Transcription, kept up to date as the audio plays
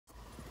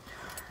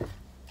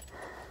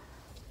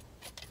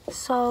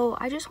So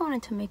I just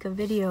wanted to make a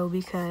video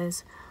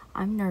because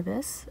I'm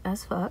nervous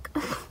as fuck.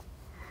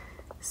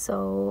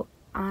 So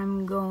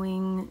I'm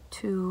going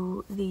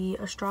to the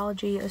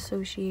Astrology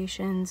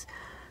Association's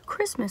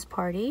Christmas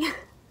party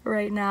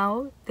right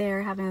now.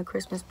 They're having a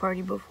Christmas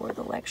party before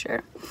the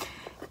lecture,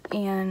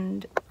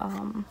 and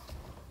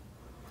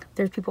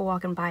there's people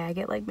walking by. I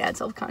get like mad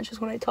self-conscious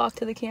when I talk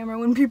to the camera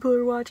when people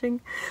are watching,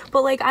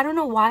 but like I don't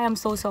know why I'm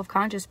so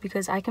self-conscious,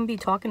 because I can be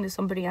talking to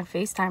somebody on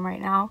FaceTime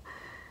right now.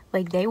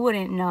 Like, they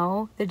wouldn't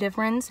know the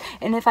difference.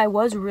 And if I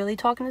was really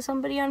talking to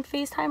somebody on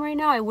FaceTime right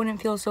now, I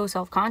wouldn't feel so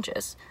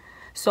self-conscious.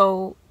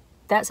 So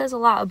that says a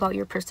lot about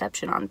your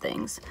perception on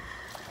things.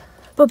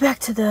 But back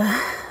to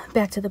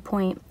the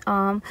point.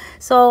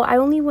 So I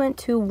only went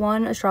to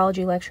one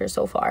astrology lecture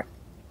so far.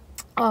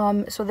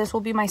 So this will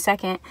be my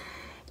second.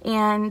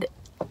 And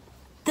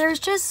there's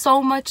just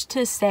so much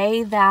to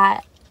say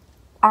that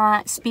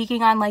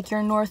speaking on like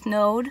your North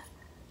Node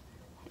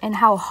and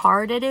how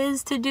hard it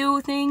is to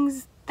do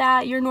things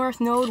that your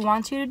North Node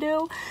wants you to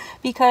do,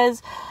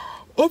 because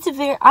it's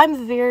I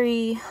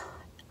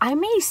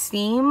may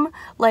seem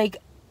like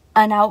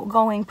an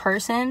outgoing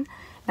person,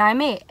 and I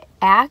may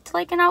act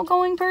like an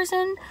outgoing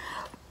person,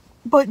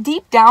 but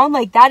deep down,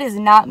 like, that is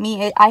not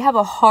me. I have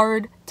a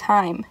hard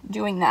time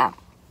doing that.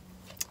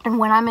 And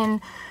when I'm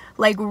in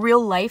like real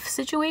life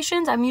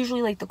situations, I'm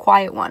usually like the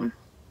quiet one.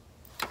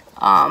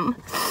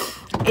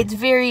 It's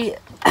very,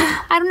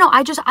 I don't know,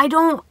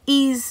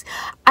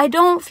 I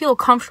don't feel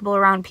comfortable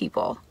around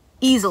people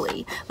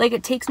easily. Like,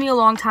 it takes me a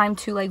long time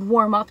to like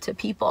warm up to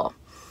people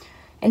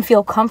and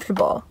feel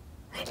comfortable.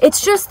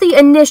 It's just the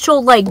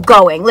initial like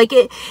going, like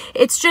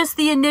it's just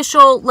the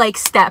initial like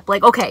step,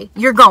 like, okay,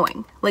 you're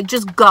going, like,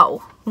 just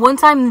go.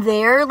 Once I'm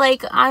there,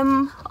 like, it's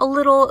a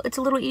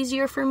little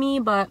easier for me,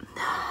 but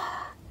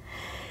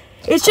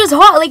it's just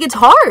hard. Like, it's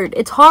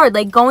hard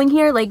like going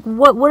here. Like,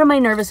 what am I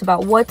nervous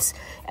about? What's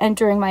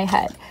entering my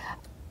head?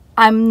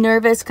 I'm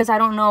nervous because I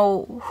don't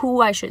know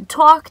who I should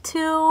talk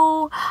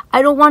to.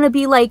 I don't want to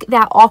be like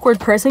that awkward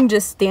person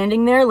just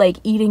standing there like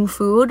eating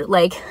food,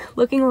 like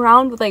looking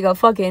around with like a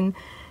fucking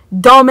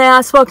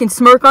dumbass fucking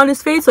smirk on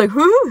his face, like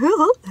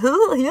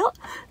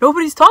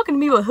nobody's talking to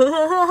me, but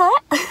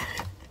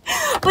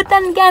but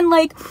then again,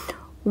 like,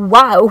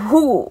 wow,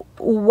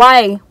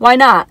 why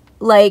not?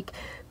 Like,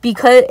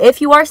 because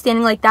if you are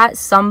standing like that,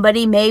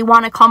 somebody may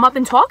want to come up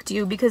and talk to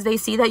you because they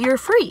see that you're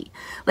free.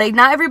 Like,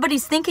 not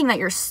everybody's thinking that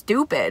you're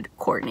stupid,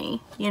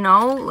 Courtney, you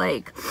know?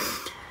 Like,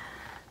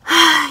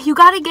 you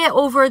got to get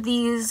over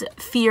these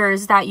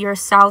fears that your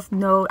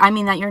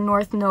that your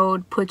North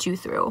Node puts you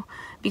through,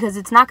 because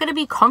it's not going to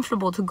be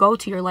comfortable to go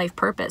to your life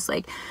purpose.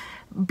 Like,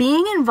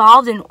 being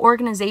involved in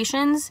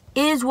organizations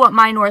is what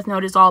my North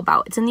Node is all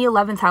about. It's in the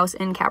 11th house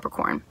in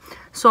Capricorn.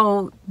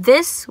 So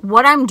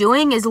what I'm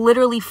doing is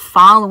literally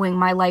following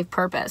my life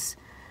purpose.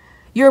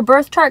 Your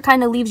birth chart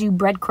kind of leaves you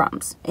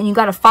breadcrumbs, and you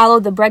got to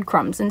follow the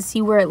breadcrumbs and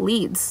see where it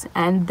leads.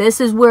 And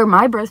this is where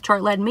my birth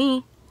chart led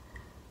me.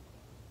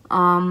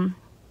 Not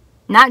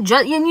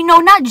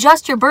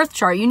just your birth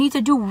chart. You need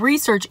to do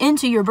research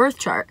into your birth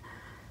chart,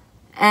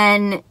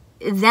 and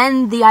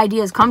then the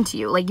ideas come to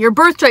you. Like, your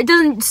birth chart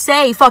doesn't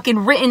say fucking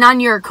written on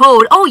your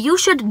code, oh, you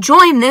should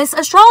join this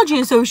astrology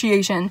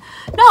association.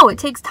 No, it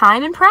takes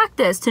time and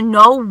practice to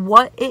know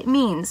what it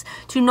means,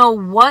 to know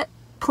what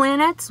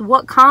planets,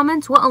 what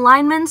comments, what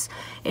alignments,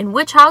 in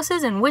which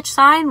houses, and which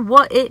sign,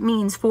 what it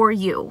means for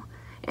you.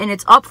 And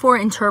it's up for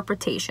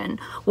interpretation,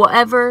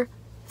 whatever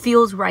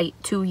feels right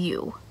to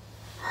you.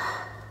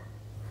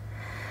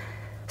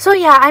 So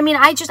yeah, I mean,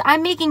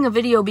 I'm making a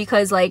video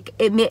because like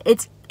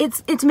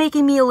it's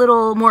making me a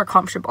little more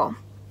comfortable.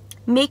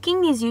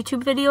 Making these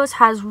YouTube videos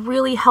has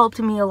really helped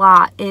me a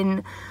lot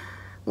in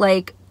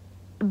like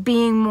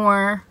being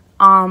more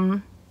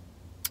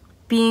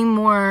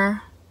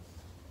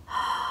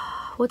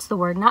what's the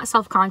word? Not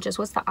self-conscious.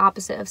 What's the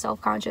opposite of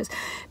self-conscious?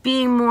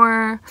 Being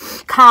more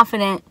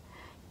confident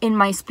in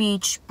my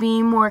speech,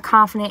 being more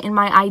confident in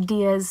my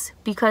ideas,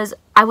 because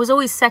I was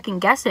always second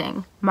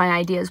guessing my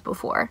ideas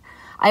before.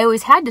 I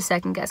always had to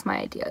second guess my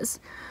ideas.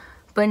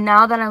 But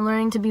now that I'm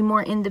learning to be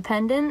more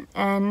independent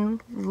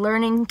and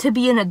learning to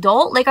be an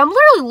adult, like, I'm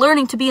literally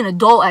learning to be an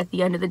adult at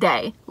the end of the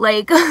day.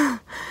 Like,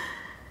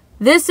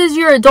 this is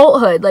your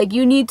adulthood. Like,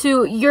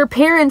 your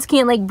parents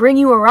can't, like, bring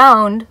you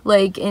around,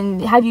 like,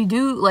 and have you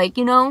do, like,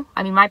 you know?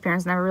 I mean, my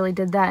parents never really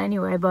did that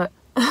anyway, but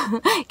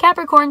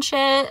Capricorn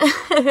shit.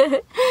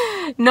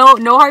 No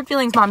hard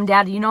feelings, Mom and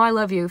Dad. You know I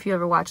love you if you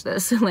ever watch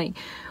this. Like,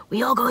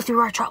 we all go through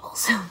our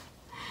troubles.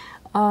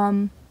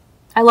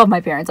 I love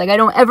my parents. Like, I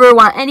don't ever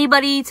want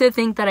anybody to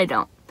think that I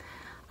don't.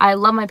 I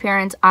love my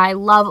parents. I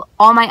love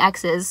all my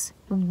exes.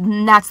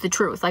 That's the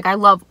truth. Like, I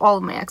love all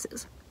of my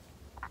exes.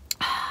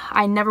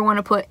 I never want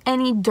to put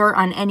any dirt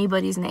on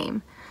anybody's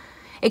name.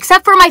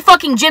 Except for my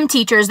fucking gym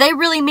teachers. They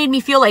really made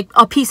me feel like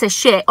a piece of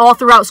shit all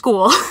throughout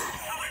school.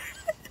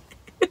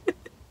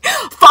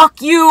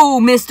 Fuck you,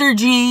 Mr.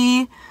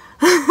 G.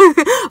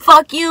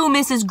 Fuck you,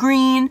 Mrs.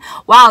 Green.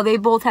 Wow, they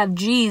both have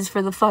G's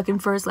for the fucking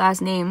first last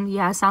name.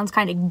 Yeah, sounds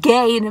kind of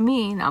gay to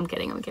me. No, I'm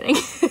kidding.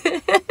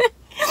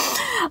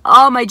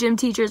 Oh, my gym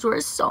teachers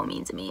were so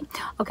mean to me.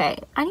 Okay,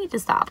 I need to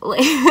stop. Like,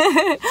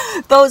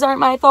 those aren't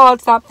my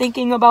thoughts. Stop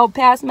thinking about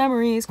past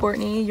memories,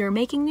 Courtney. You're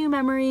making new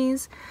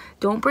memories.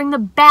 Don't bring the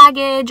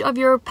baggage of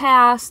your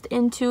past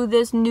into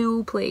this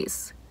new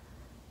place.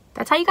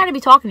 That's how you got to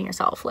be talking to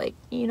yourself. Like,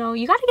 you know,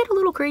 you got to get a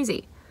little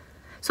crazy.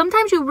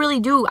 Sometimes you really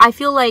do. I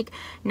feel like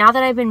now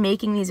that I've been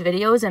making these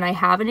videos and I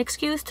have an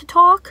excuse to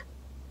talk,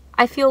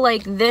 I feel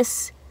like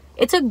this,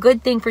 it's a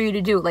good thing for you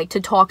to do, like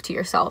to talk to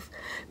yourself.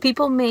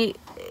 People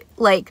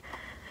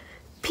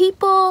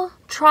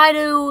try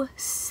to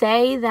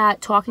say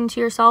that talking to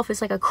yourself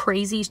is like a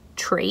crazy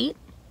trait.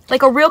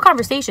 Like a real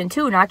conversation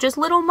too, not just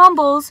little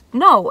mumbles.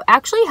 No,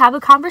 actually have a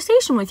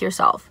conversation with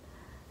yourself.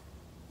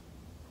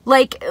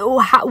 Like,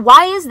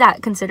 why is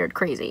that considered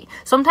crazy?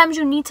 Sometimes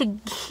you need to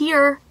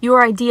hear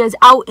your ideas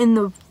out in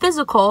the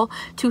physical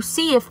to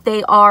see if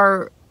they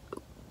are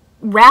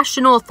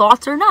rational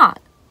thoughts or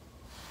not.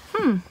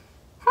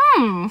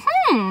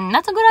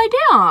 That's a good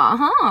idea,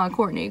 huh,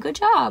 Courtney? Good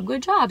job,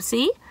 good job.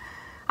 See?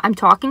 I'm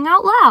talking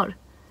out loud.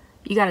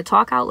 You gotta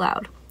talk out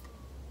loud.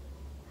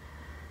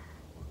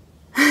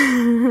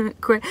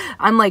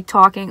 I'm like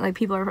talking, like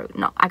people are,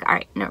 no,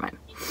 alright, never mind.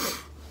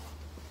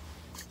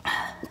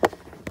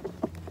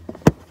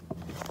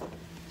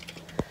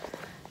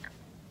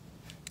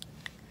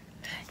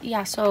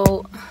 Yeah,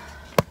 so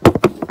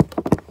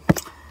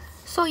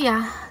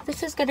yeah,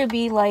 this is gonna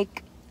be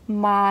like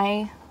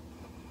my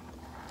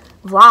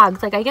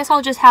vlogs. Like, I guess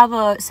I'll just have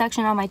a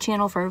section on my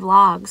channel for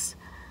vlogs.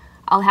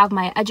 I'll have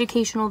my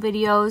educational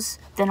videos,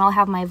 then I'll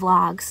have my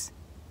vlogs,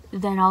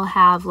 then I'll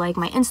have like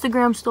my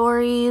Instagram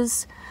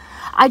stories.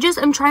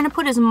 I'm trying to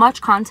put as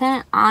much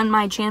content on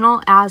my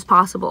channel as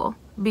possible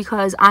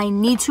because I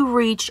need to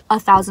reach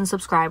 1,000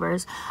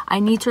 subscribers. I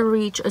need to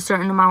reach a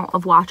certain amount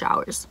of watch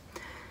hours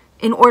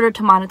in order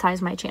to monetize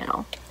my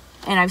channel.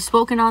 And I've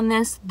spoken on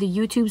this. The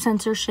YouTube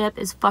censorship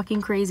is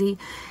fucking crazy,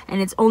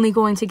 and it's only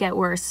going to get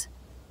worse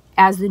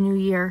as the new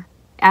year,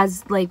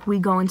 as like we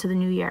go into the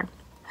new year.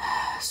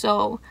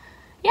 So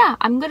yeah,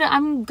 I'm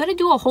gonna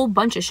do a whole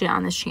bunch of shit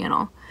on this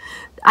channel.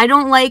 I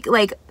don't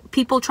like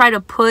people try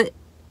to put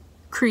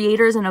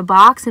creators in a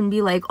box and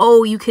be like,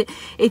 oh, you could,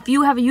 if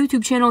you have a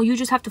YouTube channel, you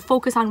just have to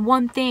focus on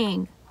one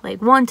thing,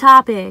 like one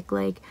topic,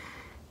 like,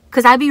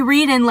 because I be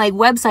reading like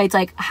websites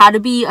like how to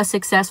be a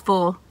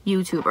successful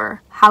YouTuber,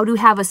 how to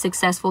have a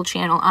successful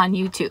channel on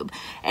YouTube.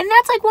 And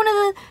that's like one of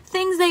the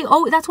things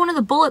that's one of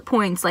the bullet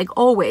points, like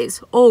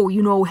always. Oh,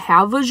 you know,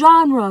 have a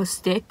genre,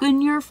 stay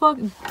in your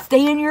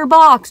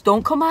box.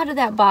 Don't come out of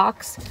that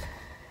box.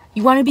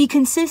 You want to be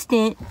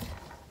consistent.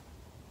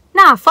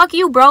 Nah, fuck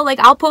you, bro. Like,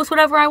 I'll post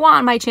whatever I want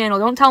on my channel.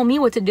 Don't tell me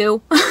what to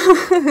do.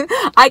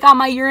 I got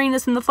my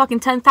Uranus in the fucking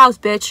 10th house,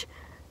 bitch.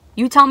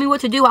 You tell me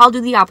what to do, I'll do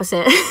the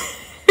opposite.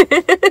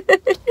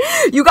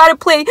 You gotta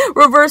play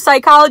reverse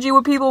psychology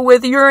with people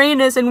with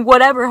Uranus in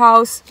whatever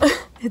house.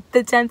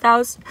 The 10th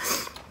house.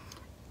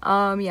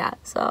 Yeah,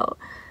 so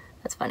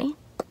that's funny.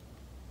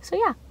 So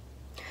yeah.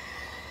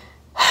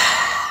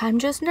 I'm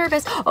just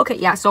nervous. Okay,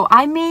 yeah, so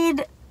I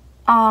made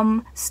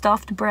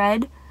stuffed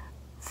bread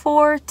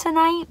for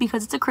tonight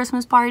because it's a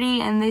Christmas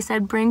party and they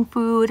said bring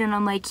food, and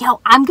I'm like,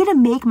 yo, I'm gonna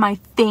make my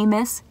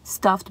famous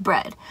stuffed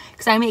bread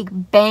because I make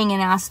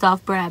banging ass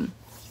stuffed bread.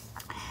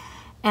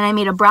 And I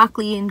made a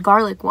broccoli and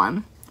garlic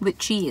one with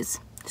cheese.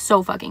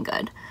 So fucking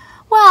good.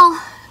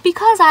 Well,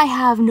 because I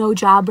have no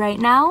job right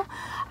now,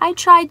 I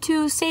tried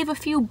to save a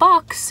few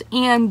bucks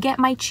and get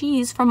my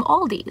cheese from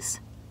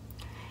Aldi's.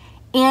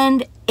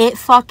 And it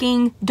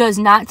fucking does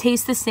not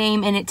taste the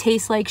same, and it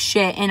tastes like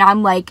shit. And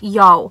I'm like,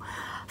 yo,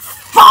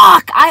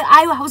 fuck!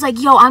 I was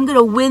like, yo, I'm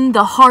gonna win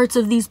the hearts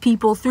of these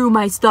people through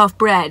my stuffed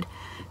bread.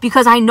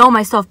 Because I know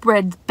my stuffed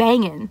bread's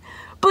banging.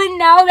 But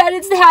now that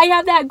I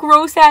have that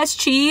gross ass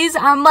cheese,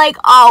 I'm like,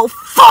 oh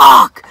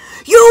fuck!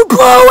 You blew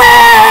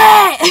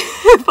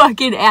it!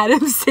 Fucking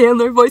Adam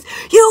Sandler voice.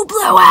 You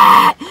blew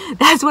it!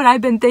 That's what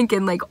I've been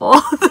thinking, like,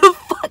 all the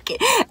fucking...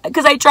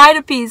 Because I tried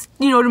a piece,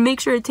 you know, to make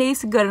sure it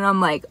tasted good, and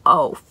I'm like,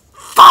 oh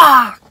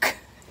fuck!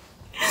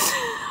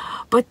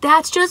 But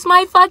that's just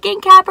my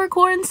fucking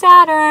Capricorn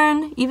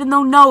Saturn. Even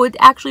though, no, it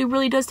actually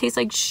really does taste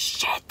like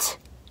shit.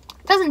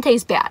 It doesn't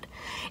taste bad.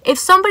 If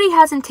somebody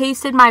hasn't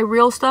tasted my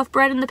real stuffed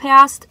bread in the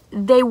past,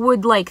 they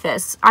would like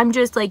this. I'm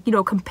just like, you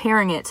know,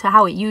 comparing it to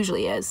how it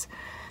usually is.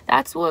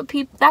 That's what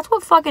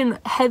fucking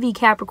heavy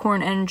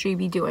Capricorn energy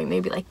be doing.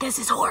 They'd be like, this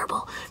is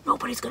horrible.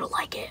 Nobody's gonna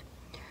like it.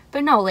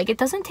 But no, like, it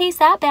doesn't taste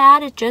that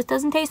bad. It just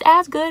doesn't taste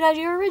as good as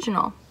your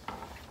original.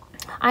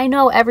 I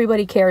know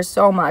everybody cares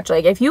so much.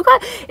 Like, if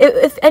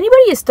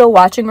anybody is still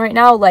watching right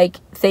now, like,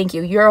 thank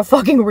you. You're a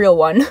fucking real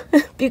one.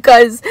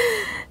 Because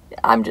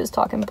I'm just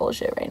talking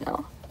bullshit right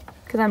now.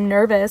 Because I'm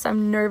nervous.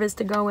 I'm nervous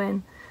to go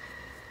in.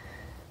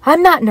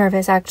 I'm not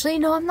nervous, actually.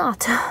 No, I'm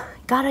not.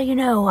 Gotta, you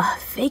know,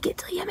 fake it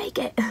till you make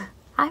it.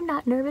 I'm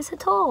not nervous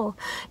at all.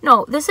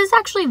 No, this is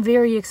actually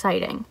very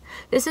exciting.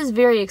 This is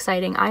very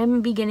exciting. I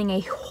am beginning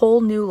a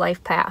whole new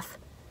life path.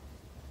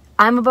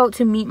 I'm about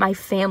to meet my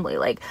family.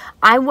 Like,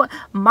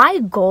 my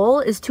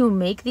goal is to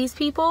make these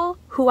people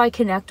who I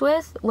connect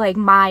with like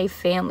my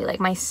family,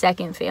 like my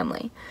second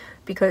family,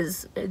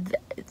 because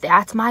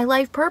that's my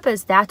life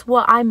purpose. That's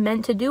what I'm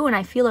meant to do, and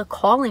I feel a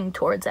calling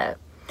towards it.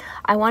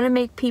 I want to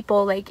make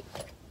people like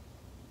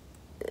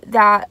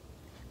that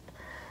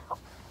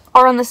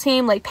are on the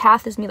same like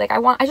path as me. Like,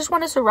 I just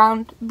want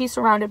to be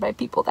surrounded by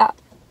people that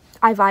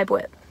I vibe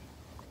with,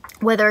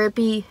 whether it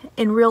be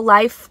in real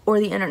life or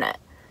the internet.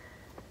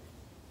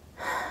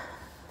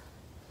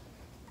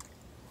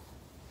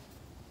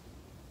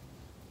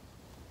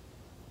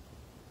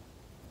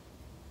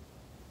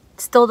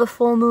 Still the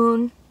full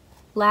moon,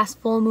 last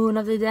full moon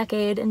of the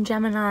decade in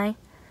Gemini.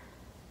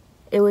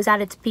 It was at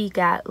its peak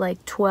at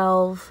like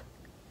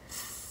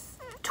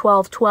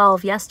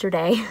 12:12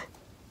 yesterday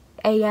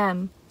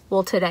a.m.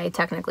 Well, today,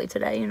 technically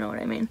today, you know what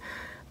I mean.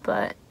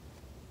 But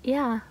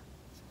yeah.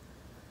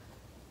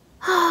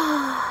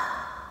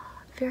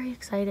 Very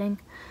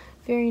exciting,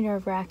 very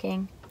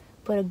nerve-wracking,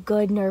 but a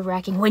good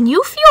nerve-wracking. When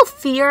you feel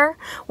fear,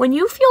 when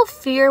you feel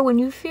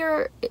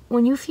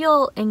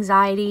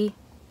anxiety,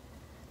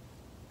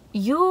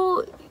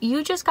 you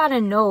just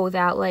gotta know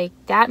that, like,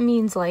 that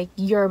means like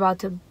you're about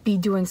to be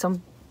doing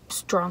some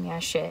strong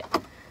ass shit.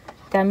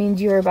 That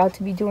means you're about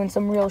to be doing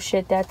some real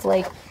shit that's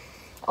like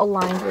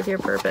aligned with your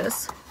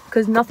purpose,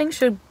 because nothing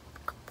should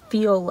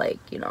feel like,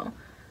 you know,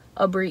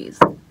 a breeze.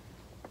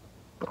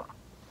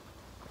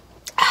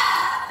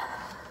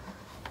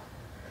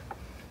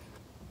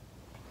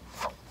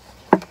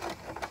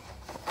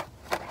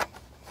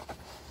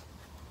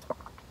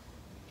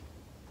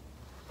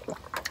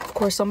 Of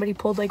course, somebody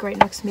pulled like right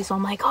next to me, so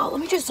I'm like, oh,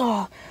 let me just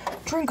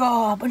drink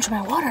a bunch of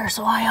my water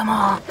so I am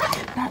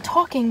not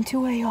talking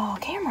to a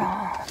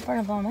camera in front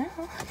of them.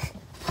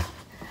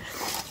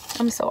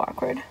 I'm so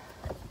awkward.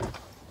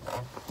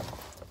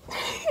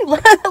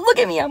 Look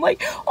at me, I'm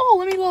like, oh,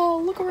 let me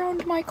look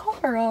around my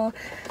car.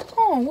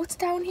 Oh, what's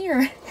down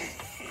here?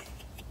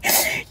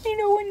 You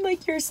know when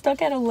like you're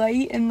stuck at a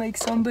light and like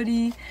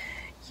somebody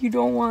you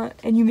don't want,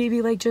 and you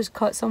maybe like just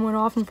cut someone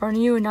off in front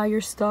of you, and now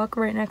you're stuck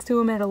right next to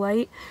them at a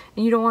light,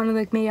 and you don't want to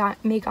like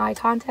make eye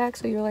contact,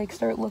 so you're like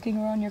start looking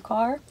around your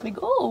car like,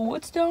 oh,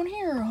 what's down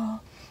here?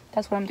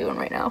 That's what I'm doing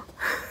right now.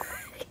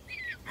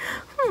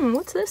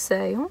 What's this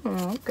say? Oh,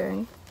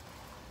 okay.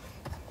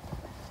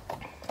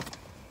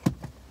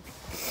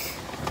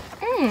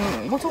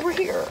 What's over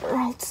here?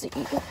 Let's see.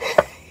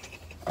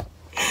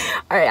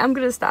 Alright, I'm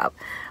gonna stop.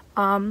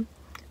 I'll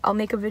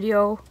make a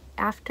video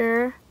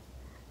after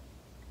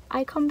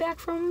I come back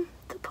from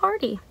the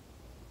party.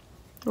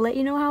 Let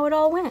you know how it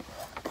all went.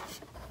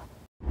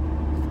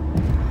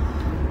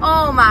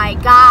 Oh my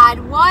god,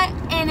 what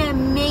an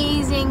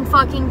amazing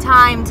fucking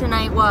time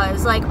tonight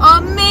was. Like,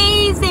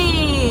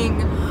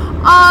 amazing!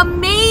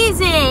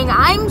 Amazing!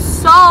 I'm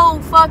so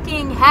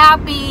fucking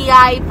happy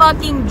I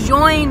fucking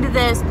joined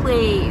this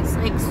place.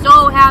 Like,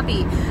 so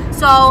happy.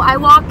 So I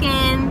walk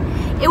in.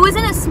 It was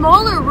in a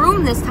smaller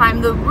room this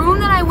time. The room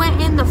that I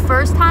went in the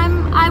first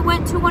time I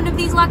went to one of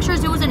these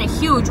lectures, it was in a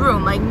huge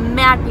room, like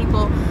mad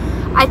people.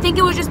 I think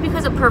it was just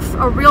because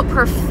a real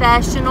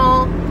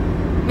professional,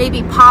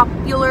 maybe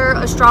popular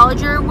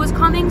astrologer was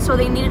coming, so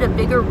they needed a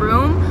bigger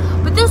room.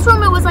 But this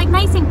room, it was like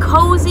nice and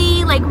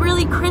cozy, like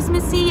really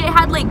Christmassy. It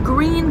had like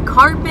green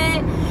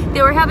carpet.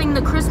 They were having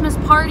the Christmas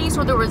party,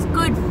 so there was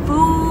good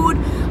food.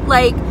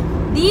 Like,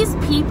 these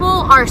people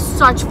are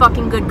such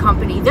fucking good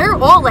company. They're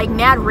all like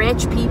mad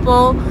rich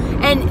people,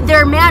 and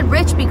they're mad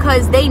rich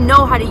because they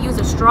know how to use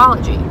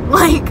astrology.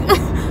 Like,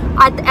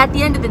 at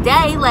the end of the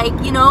day, like,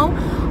 you know.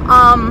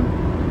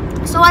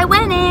 So I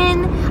went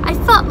in. I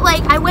felt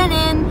like I went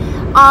in.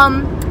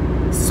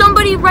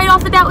 Somebody right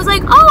off the bat was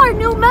like, oh, our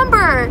new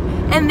member.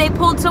 And they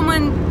pulled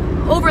someone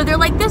over. They're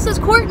like, this is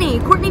Courtney.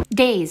 Courtney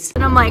Days.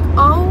 And I'm like,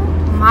 oh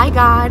my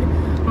God.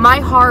 My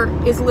heart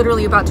is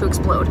literally about to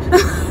explode.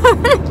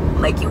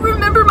 Like, you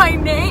remember my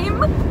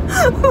name?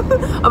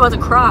 I'm about to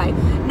cry.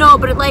 No,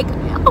 but it like,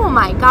 oh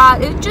my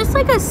God. It's just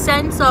like a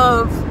sense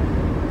of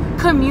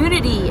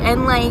community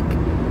and like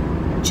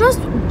just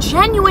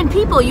genuine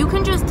people. You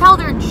can just tell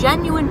they're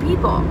genuine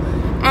people.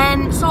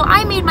 And so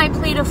I made my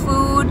plate of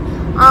food.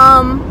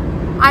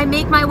 I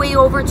make my way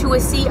over to a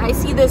seat. I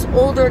see this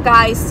older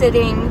guy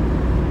sitting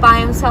by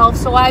himself.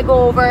 So I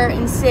go over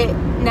and sit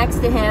next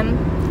to him.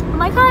 I'm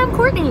like, hi, I'm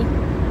Courtney.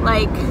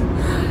 Like,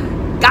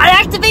 gotta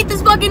activate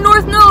this fucking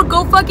North Node.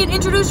 Go fucking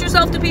introduce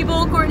yourself to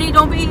people, Courtney.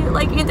 Don't be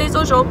like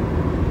antisocial.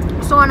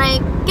 So when I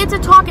get to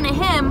talking to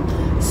him,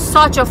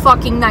 such a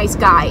fucking nice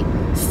guy.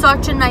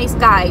 Such a nice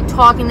guy.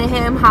 Talking to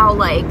him how,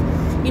 like,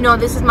 you know,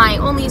 this is my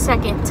only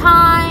second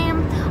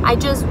time. I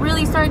just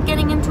really started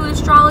getting into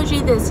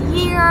astrology this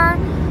year.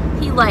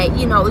 He, like,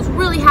 you know, was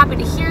really happy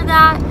to hear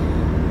that.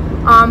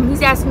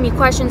 He's asking me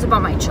questions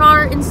about my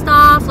chart and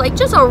stuff. Like,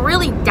 just a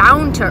really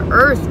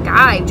down-to-earth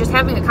guy. Just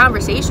having a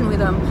conversation with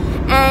him.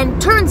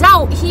 And turns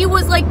out he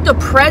was, like, the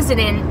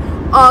president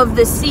of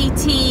the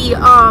CT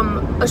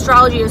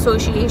Astrology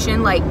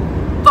Association, like,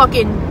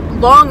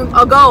 fucking long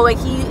ago. Like,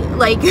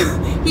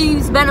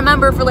 he's been a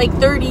member for like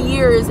 30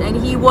 years and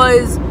he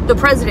was the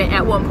president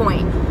at one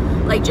point.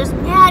 Like, just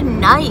mad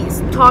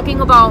nice,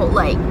 talking about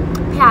like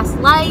past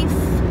life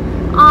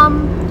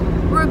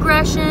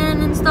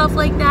regression and stuff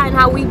like that, and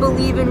how we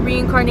believe in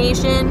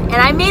reincarnation. And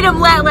I made him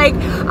laugh. Like,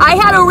 I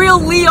had a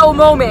real Leo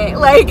moment.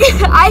 Like,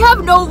 I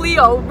have no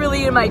Leo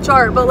really in my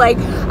chart, but like,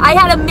 I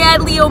had a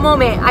mad Leo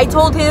moment. I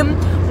told him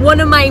one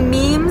of my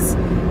memes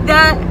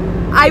that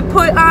I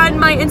put on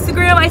my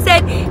Instagram. I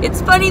said,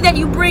 it's funny that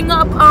you bring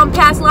up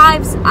past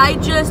lives. I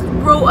just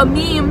wrote a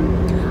meme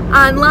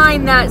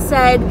online that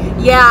said,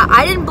 yeah,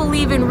 I didn't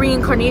believe in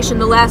reincarnation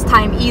the last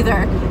time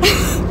either.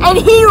 And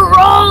he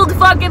rolled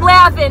fucking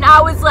laughing.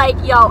 I was like,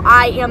 yo,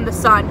 I am the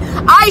sun.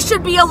 I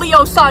should be a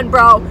Leo sun,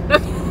 bro.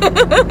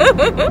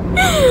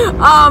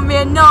 Oh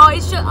man, no,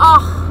 it's just,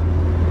 oh.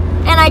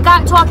 And I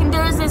got talking,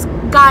 there's this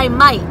guy,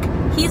 Mike.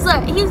 He's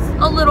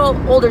a little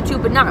older too,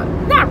 but not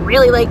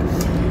really, like,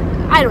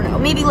 I don't know,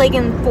 maybe like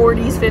in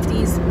 40s,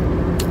 50s.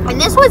 And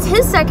this was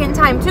his second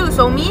time too.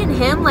 So me and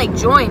him like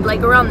joined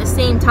like around the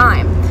same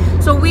time.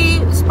 So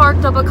we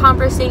sparked up a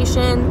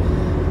conversation.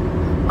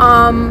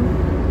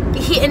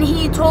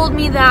 He told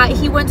me that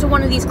he went to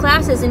one of these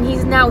classes and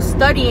he's now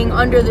studying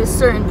under this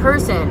certain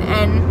person.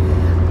 And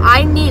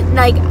I need,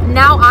 like,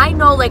 now I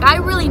know, like, I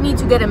really need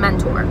to get a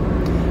mentor.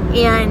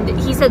 And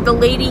he said the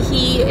lady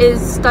he is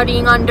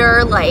studying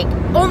under, like,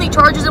 only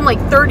charges him like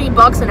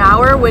 $30 an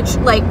hour, which,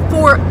 like,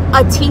 for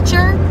a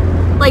teacher,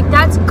 like,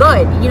 that's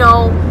good. You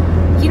know,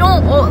 you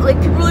don't, like,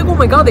 people are like, oh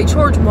my god, they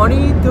charge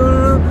money.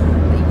 Duh.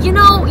 You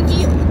know,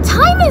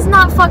 time is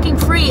not fucking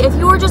free. If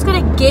you were just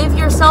gonna give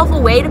yourself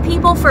away to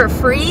people for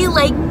free,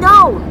 like,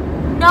 no,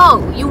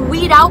 you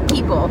weed out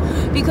people.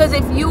 Because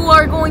if you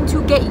are going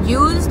to get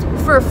used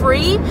for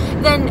free,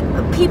 then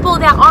people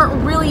that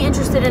aren't really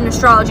interested in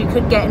astrology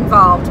could get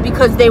involved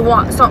because they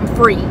want something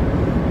free.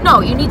 No,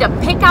 you need to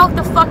pick out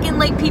the fucking,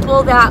 like,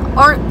 people that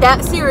aren't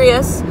that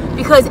serious,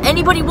 because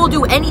anybody will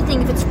do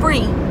anything if it's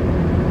free.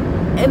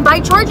 And by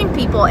charging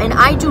people, and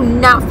I do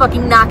not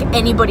fucking knock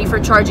anybody for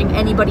charging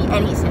anybody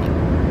anything.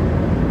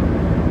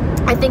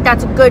 I think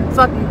that's a good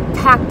fucking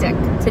tactic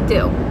to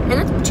do. And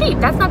it's cheap,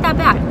 that's not that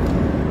bad.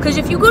 Because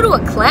if you go to a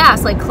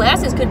class, like,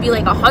 classes could be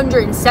like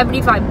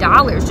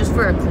 $175 just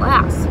for a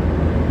class.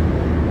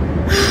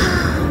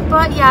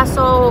 But yeah,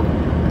 so,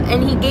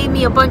 and he gave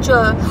me a bunch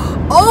of,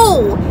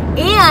 oh,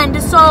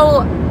 and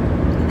so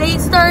they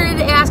started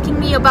asking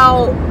me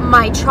about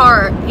my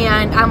chart,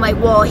 and I'm like,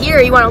 well, here,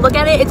 you want to look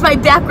at it? It's my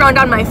background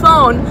on my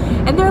phone.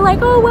 And they're like,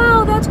 oh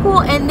wow, that's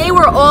cool. And they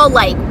were all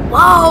like,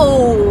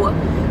 whoa,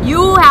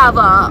 you have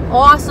a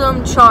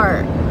awesome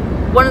chart.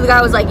 One of the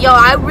guys was like, yo,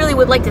 I really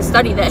would like to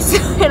study this.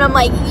 And I'm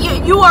like,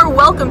 you are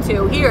welcome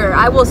to. Here,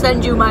 I will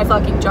send you my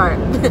fucking chart.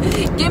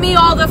 Give me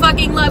all the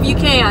fucking love you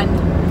can.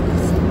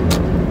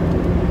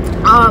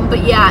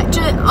 But yeah,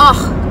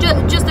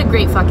 just a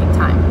great fucking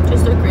time.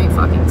 Just a great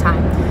fucking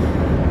time.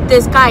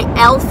 This guy,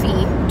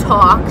 Alfie,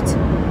 talked.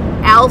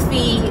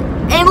 Alfie,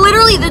 and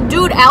literally the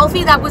dude,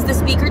 Alfie, that was the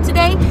speaker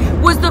today,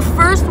 was the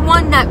first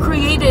one that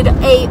created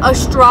a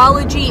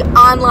astrology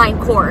online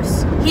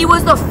course. He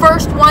was the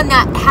first one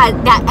that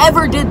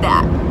ever did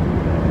that.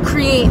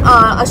 Create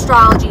a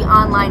astrology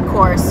online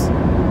course.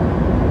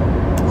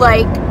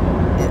 Like,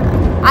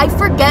 I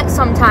forget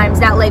sometimes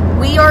that, like,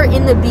 we are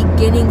in the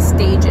beginning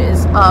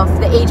stages of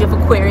the age of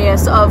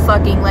Aquarius, of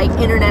fucking, like,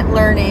 internet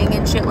learning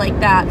and shit like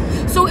that.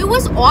 So it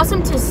was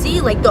awesome to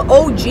see, like, the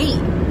OG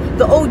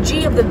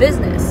of the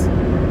business.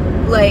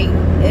 Like,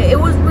 it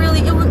was,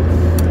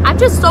 I'm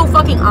just so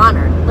fucking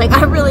honored. Like,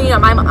 I really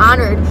am. I'm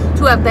honored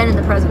to have been in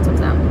the presence of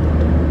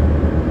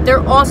them. They're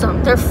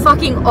awesome. They're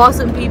fucking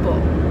awesome people.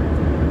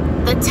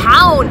 The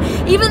town,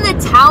 even the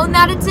town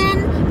that it's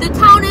in, the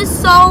town is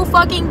so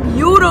fucking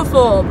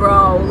beautiful,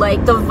 bro.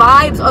 Like, the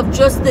vibes of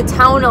just the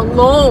town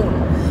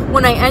alone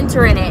when I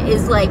enter in it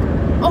is, like,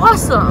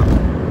 awesome.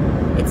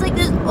 It's like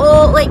this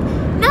old, like,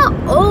 not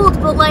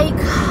old, but like,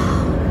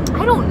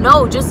 I don't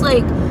know, just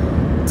like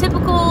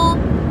typical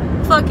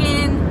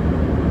fucking,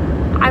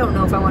 I don't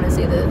know if I want to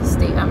say the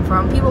state I'm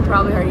from. People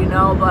probably already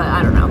know, but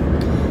I don't know.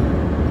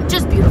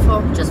 Just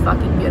beautiful, just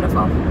fucking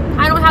beautiful.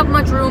 I don't have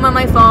much room on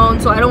my phone,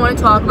 so I don't want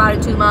to talk about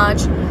it too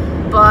much,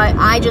 but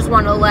I just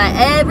want to let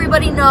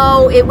everybody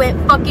know it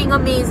went fucking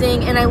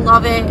amazing, and I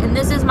love it, and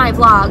this is my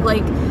vlog.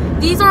 Like,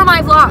 these are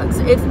my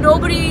vlogs. If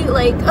nobody,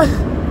 like,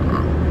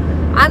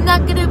 I'm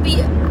not gonna be,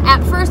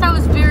 at first I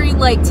was very,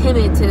 like,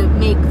 timid to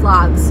make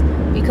vlogs,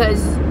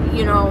 because,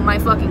 you know, my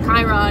fucking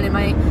Chiron and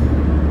my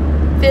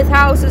 5th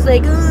house is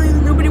like,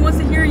 nobody wants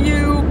to hear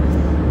you.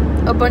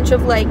 A bunch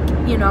of, like,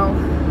 you know,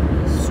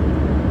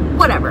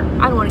 whatever.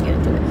 I don't want to get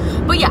into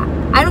it. But yeah,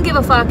 I don't give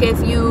a fuck if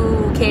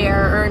you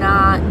care or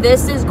not.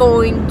 This is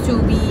going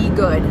to be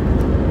good.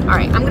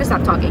 Alright, I'm going to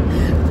stop talking.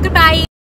 Goodbye.